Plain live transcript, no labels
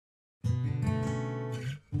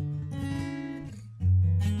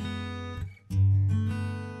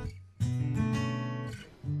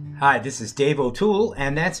Hi, this is Dave O'Toole,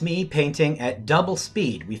 and that's me painting at double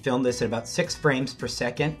speed. We filmed this at about 6 frames per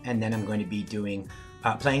second, and then I'm going to be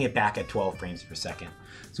playing it back at 12 frames per second.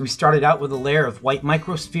 So we started out with a layer of white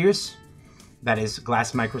microspheres, that is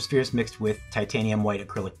glass microspheres mixed with titanium white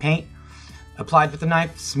acrylic paint. Applied with the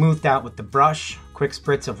knife, smoothed out with the brush, quick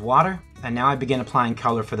spritz of water, and now I begin applying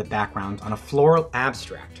color for the background on a floral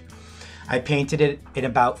abstract. I painted it in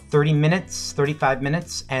about 30 minutes, 35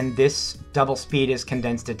 minutes, and this double speed has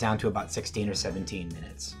condensed it down to about 16 or 17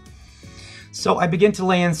 minutes. So I begin to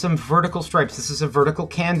lay in some vertical stripes. This is a vertical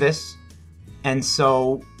canvas, and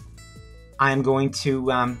so I'm going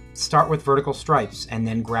to start with vertical stripes and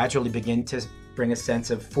then gradually begin to bring a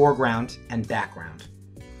sense of foreground and background.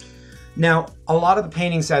 Now, a lot of the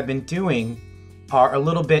paintings I've been doing are a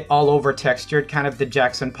little bit all over textured, kind of the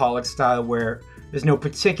Jackson Pollock style where there's no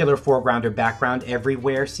particular foreground or background.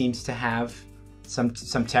 Everywhere seems to have some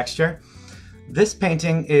texture. This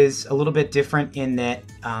painting is a little bit different in that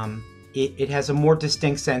it has a more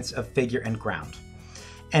distinct sense of figure and ground.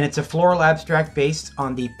 And it's a floral abstract based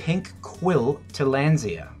on the pink Quill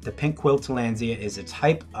tillandsia. The pink Quill tillandsia is a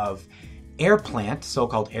type of air plant,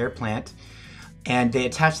 so-called air plant, and they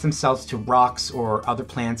attach themselves to rocks or other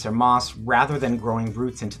plants or moss rather than growing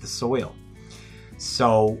roots into the soil.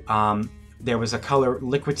 So there was a color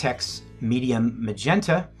Liquitex medium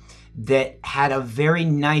magenta that had a very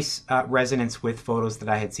nice resonance with photos that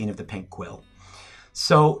I had seen of the pink Quill.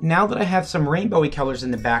 So now that I have some rainbowy colors in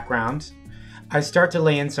the background, I start to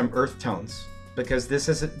lay in some earth tones because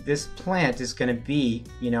this plant is going to be,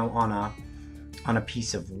 you know, on a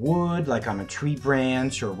piece of wood, like on a tree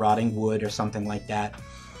branch or rotting wood or something like that.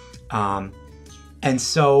 And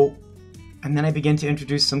then I begin to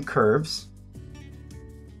introduce some curves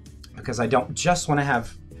because I don't just want to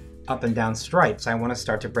have up and down stripes. I want to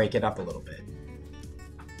start to break it up a little bit.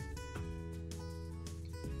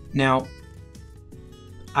 Now,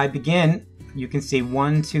 I begin, you can see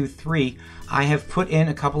 1, 2, 3. I have put in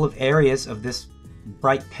a couple of areas of this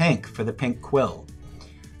bright pink for the pink Quill.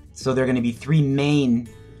 So there are going to be 3 main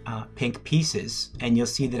pink pieces, and you'll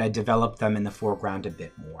see that I developed them in the foreground a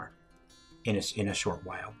bit more in a short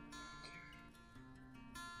while.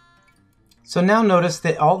 So now notice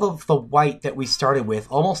that all of the white that we started with,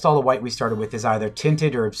 almost all the white we started with, is either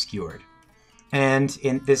tinted or obscured. And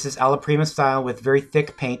this is Alla Prima style with very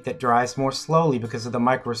thick paint that dries more slowly because of the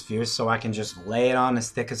microspheres, so I can just lay it on as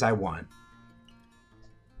thick as I want.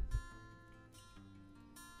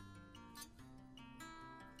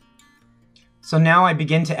 So now I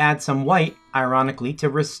begin to add some white, ironically, to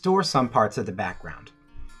restore some parts of the background.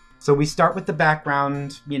 So we start with the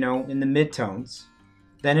background, you know, in the midtones,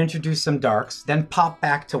 then introduce some darks, then pop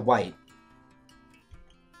back to white.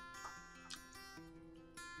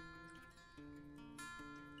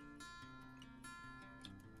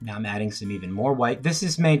 Now I'm adding some even more white. This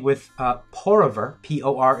is made with Poraver,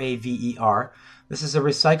 P-O-R-A-V-E-R. This is a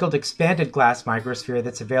recycled expanded glass microsphere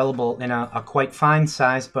that's available in a quite fine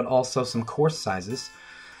size, but also some coarse sizes.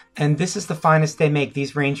 And this is the finest they make.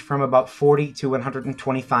 These range from about 40 to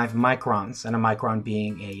 125 microns, and a micron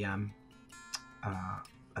being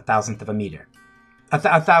a thousandth of a meter.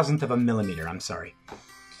 A thousandth of a millimeter, I'm sorry.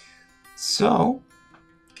 So,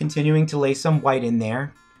 continuing to lay some white in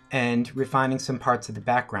there and refining some parts of the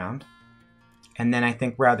background. And then I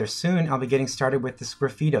think rather soon I'll be getting started with the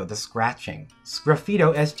sgraffito, the scratching.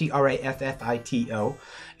 Sgraffito, S-G-R-A-F-F-I-T-O,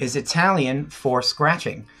 is Italian for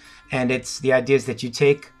scratching. And the idea is that you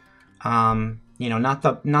take, you know, not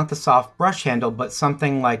the soft brush handle, but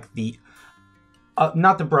something like the,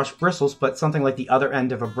 not the brush bristles, but something like the other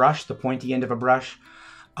end of a brush, the pointy end of a brush,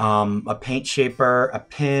 a paint shaper, a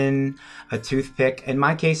pin, a toothpick. In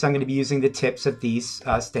my case, I'm going to be using the tips of these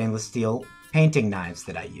stainless steel painting knives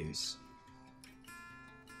that I use.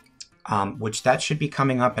 Which that should be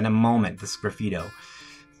coming up in a moment, the sgraffito.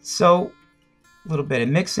 So, a little bit of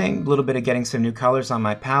mixing, a little bit of getting some new colors on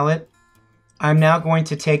my palette. I'm now going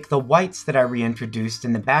to take the whites that I reintroduced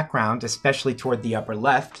in the background, especially toward the upper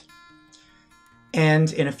left,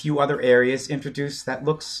 and in a few other areas introduce that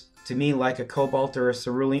looks to me like a cobalt or a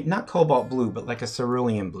cerulean, not cobalt blue, but like a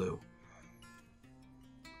cerulean blue.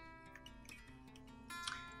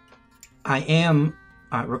 I am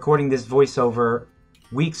recording this voiceover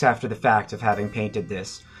weeks after the fact of having painted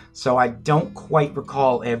this, so I don't quite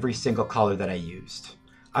recall every single color that I used.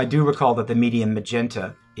 I do recall that the medium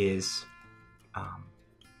magenta is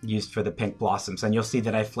used for the pink blossoms, and you'll see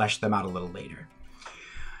that I fleshed them out a little later.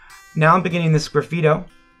 Now I'm beginning the sgraffito,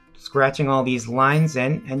 scratching all these lines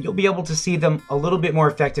in, and you'll be able to see them a little bit more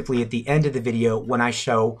effectively at the end of the video when I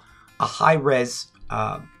show a high-res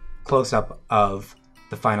close-up of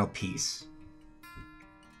the final piece.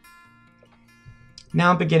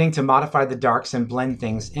 Now I'm beginning to modify the darks and blend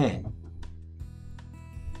things in.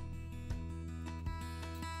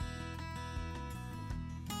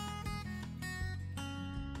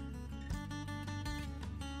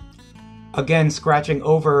 Again, scratching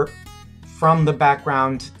over from the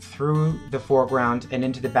background through the foreground and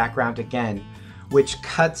into the background again, which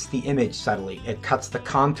cuts the image subtly. It cuts the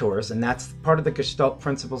contours, and that's part of the Gestalt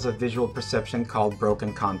principles of visual perception called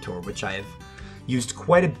broken contour, which I have used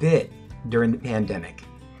quite a bit during the pandemic.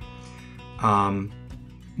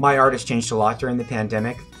 My art has changed a lot during the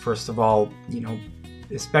pandemic. First of all,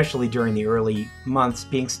 especially during the early months,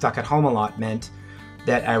 being stuck at home a lot meant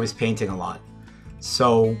that I was painting a lot.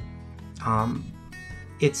 So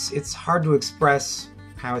it's hard to express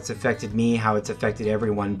how it's affected me, how it's affected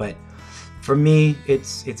everyone, but for me,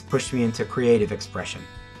 it's pushed me into creative expression.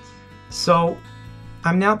 So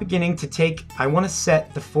I'm now beginning to I want to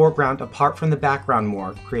set the foreground apart from the background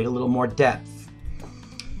more, create a little more depth.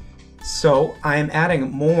 So I am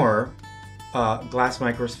adding more glass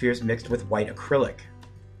microspheres mixed with white acrylic.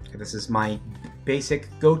 This is my basic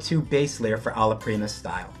go-to base layer for Alla Prima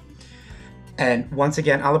style. And once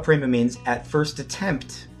again, Alla Prima means at first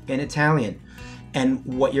attempt in Italian. And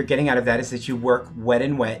what you're getting out of that is that you work wet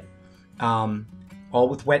and wet, all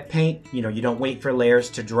with wet paint. You don't wait for layers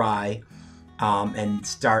to dry and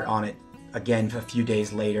start on it again a few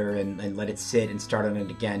days later and let it sit and start on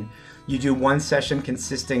it again. You do one session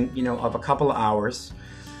consisting, of a couple of hours.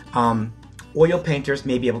 Oil painters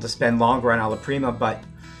may be able to spend longer on Alla Prima, but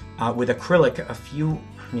with acrylic, a few,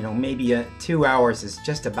 maybe 2 hours is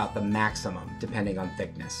just about the maximum, depending on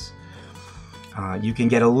thickness. You can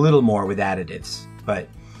get a little more with additives,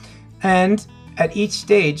 and at each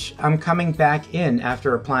stage, I'm coming back in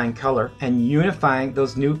after applying color and unifying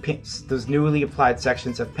those newly applied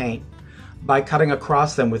sections of paint by cutting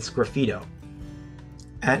across them with sgraffito.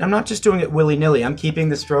 And I'm not just doing it willy-nilly. I'm keeping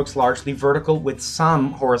the strokes largely vertical with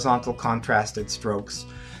some horizontal contrasted strokes,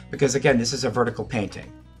 because again, this is a vertical painting,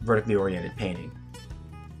 vertically oriented painting.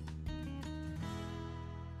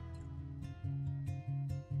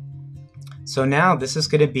 So now this is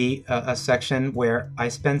going to be a section where I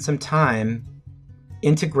spend some time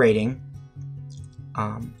integrating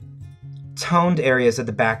toned areas of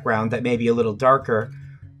the background that may be a little darker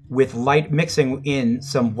with mixing in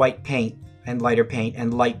some white paint and lighter paint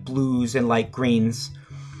and light blues and light greens.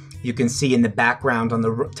 You can see in the background on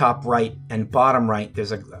the top right and bottom right,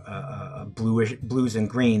 there's a blues and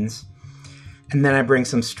greens. And then I bring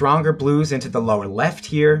some stronger blues into the lower left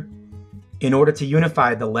here in order to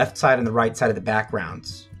unify the left side and the right side of the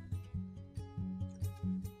backgrounds.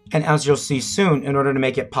 And as you'll see soon, in order to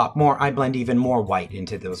make it pop more, I blend even more white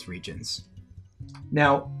into those regions.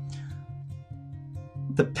 Now,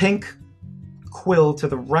 the pink quill to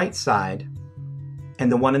the right side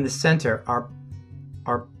and the one in the center are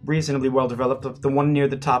reasonably well developed. The one near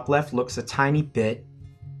the top left looks a tiny bit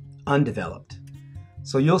undeveloped.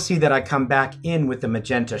 So you'll see that I come back in with the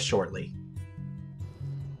magenta shortly.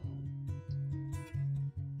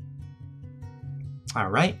 All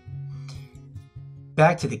right.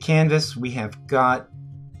 Back to the canvas, we have got,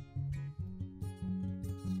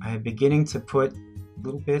 I am beginning to put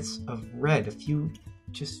little bits of red, a few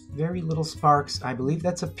just very little sparks. I believe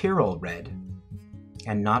that's a Pyrrole red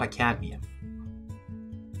and not a cadmium.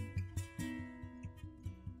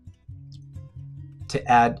 To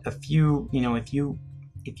add a few,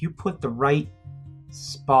 if you put the right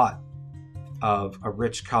spot of a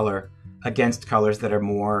rich color against colors that are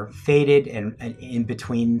more faded and in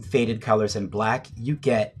between faded colors and black, you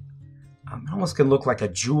get, it almost can look like a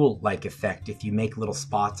jewel-like effect if you make little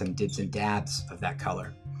spots and dibs and dabs of that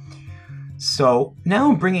color. So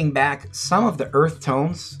now I'm bringing back some of the earth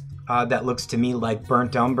tones that looks to me like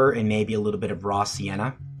burnt umber and maybe a little bit of raw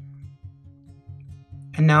sienna.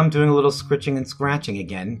 And now I'm doing a little scritching and scratching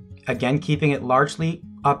again keeping it largely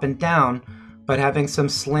up and down, but having some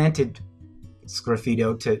slanted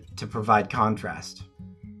sgraffito to provide contrast.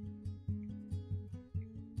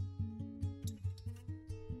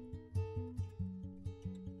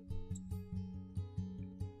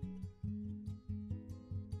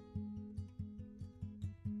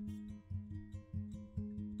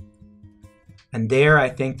 And there, I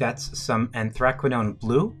think that's some anthraquinone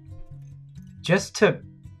blue. Just to,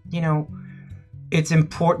 it's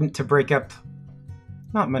important to break up,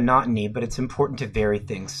 not monotony, but it's important to vary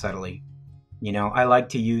things subtly. I like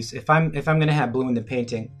to use, if I'm going to have blue in the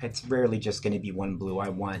painting, it's rarely just going to be one blue. I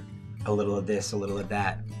want a little of this, a little of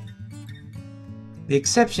that. The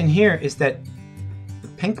exception here is that the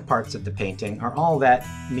pink parts of the painting are all that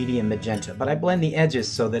medium magenta, but I blend the edges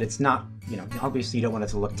so that it's not, obviously you don't want it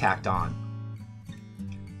to look tacked on.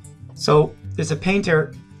 So There's a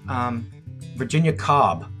painter, Virginia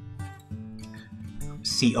Cobb,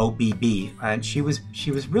 C-O-B-B, and she was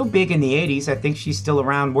real big in the 80s. I think she's still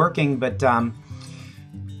around working, but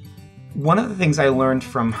one of the things I learned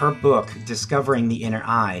from her book, Discovering the Inner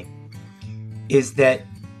Eye, is that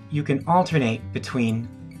you can alternate between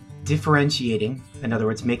differentiating, in other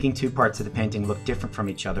words, making two parts of the painting look different from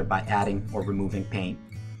each other by adding or removing paint,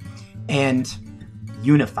 and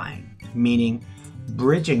unifying, meaning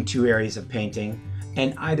bridging two areas of painting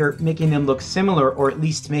and either making them look similar or at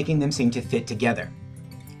least making them seem to fit together.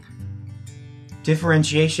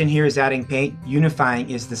 Differentiation here is adding paint. Unifying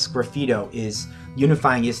is the sgraffito.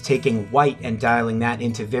 Unifying is taking white and dialing that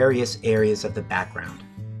into various areas of the background.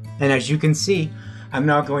 And as you can see, I'm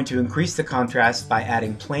now going to increase the contrast by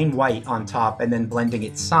adding plain white on top and then blending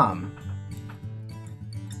it some.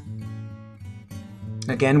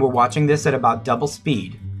 Again, we're watching this at about double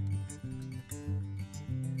speed.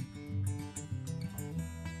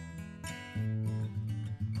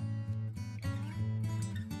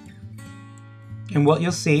 And what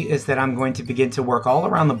you'll see is that I'm going to begin to work all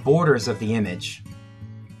around the borders of the image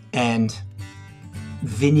and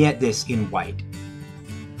vignette this in white.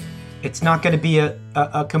 It's not going to be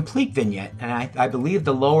a complete vignette, and I believe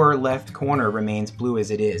the lower left corner remains blue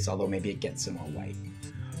as it is, although maybe it gets some more white.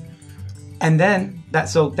 And then,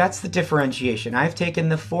 that's the differentiation. I've taken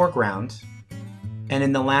the foreground, and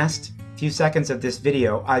in the last few seconds of this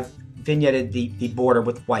video, I've vignetted the border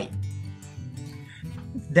with white.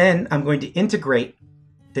 Then I'm going to integrate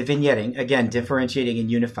the vignetting, again, differentiating and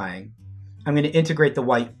unifying. I'm going to integrate the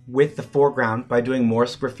white with the foreground by doing more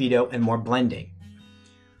sgraffito and more blending.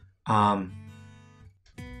 The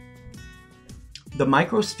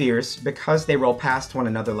microspheres, because they roll past one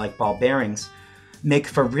another like ball bearings, make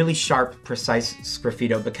for really sharp, precise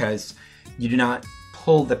sgraffito because you do not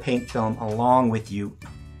pull the paint film along with you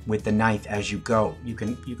with the knife as you go. You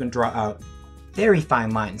can draw out very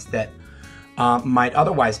fine lines that might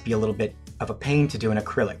otherwise be a little bit of a pain to do in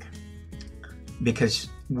acrylic. Because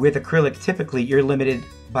with acrylic, typically you're limited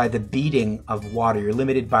by the beating of water. You're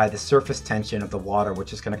limited by the surface tension of the water,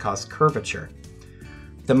 which is going to cause curvature.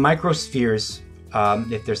 The microspheres,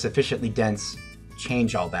 if they're sufficiently dense,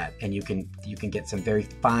 change all that, and you can get some very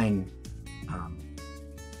fine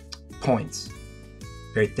points,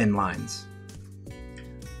 very thin lines.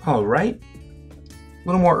 All right, a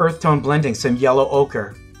little more earth tone blending, some yellow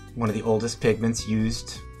ochre, one of the oldest pigments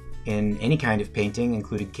used in any kind of painting,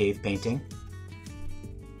 including cave painting.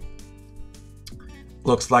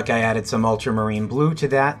 Looks like I added some ultramarine blue to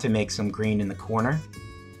that to make some green in the corner.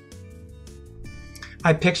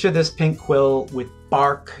 I picture this pink quill with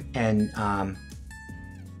bark and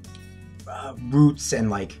roots and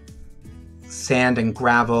like sand and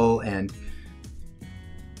gravel, and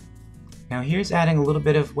now here's adding a little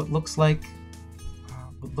bit of what looks like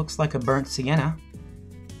a burnt sienna.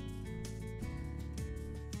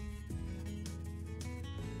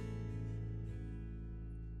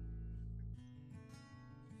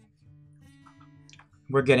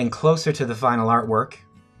 We're getting closer to the final artwork.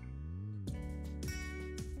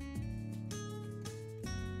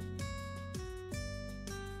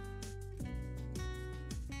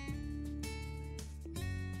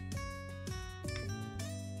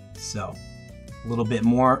 So, a little bit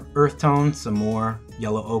more earth tone, some more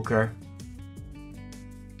yellow ochre.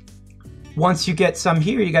 Once you get some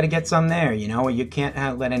here, you got to get some there, you know? You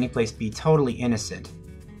can't let any place be totally innocent,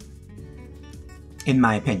 in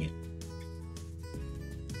my opinion.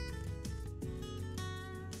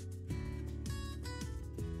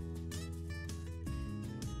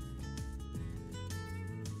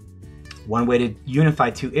 One way to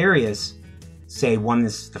unify two areas, say one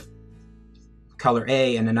is the color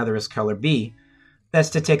A and another is color B, that's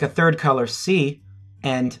to take a third color C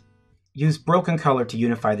and use broken color to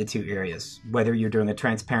unify the two areas, whether you're doing a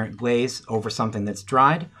transparent glaze over something that's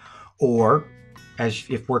dried, or, as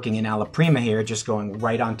if working in Alla Prima here, just going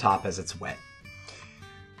right on top as it's wet.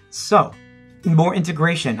 So, more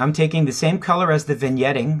integration. I'm taking the same color as the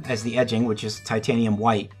vignetting, as the edging, which is titanium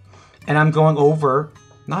white, and I'm going over,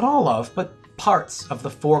 not all of, but parts of the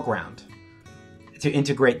foreground to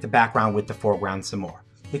integrate the background with the foreground some more.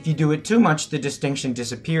 If you do it too much, the distinction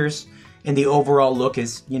disappears and the overall look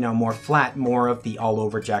is, you know, more flat, more of the all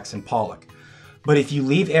over Jackson Pollock. But if you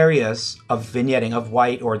leave areas of vignetting of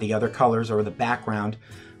white or the other colors or the background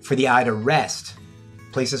for the eye to rest,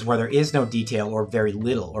 places where there is no detail or very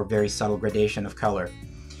little or very subtle gradation of color,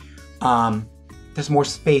 there's more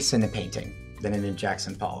space in the painting than in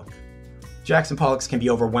Jackson Pollock. Jackson Pollocks can be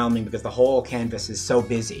overwhelming because the whole canvas is so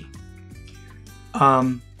busy.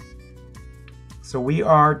 So we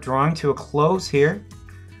are drawing to a close here.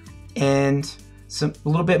 and a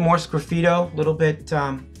little bit more sgraffito, a little bit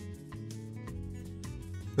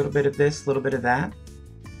of this, a little bit of that.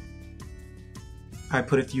 I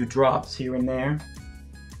put a few drops here and there.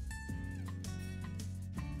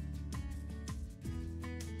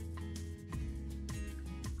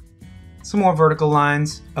 Some more vertical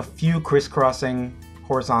lines, a few crisscrossing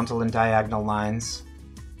horizontal and diagonal lines.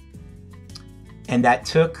 And that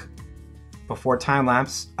took, before time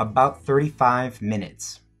lapse, about 35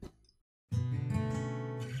 minutes.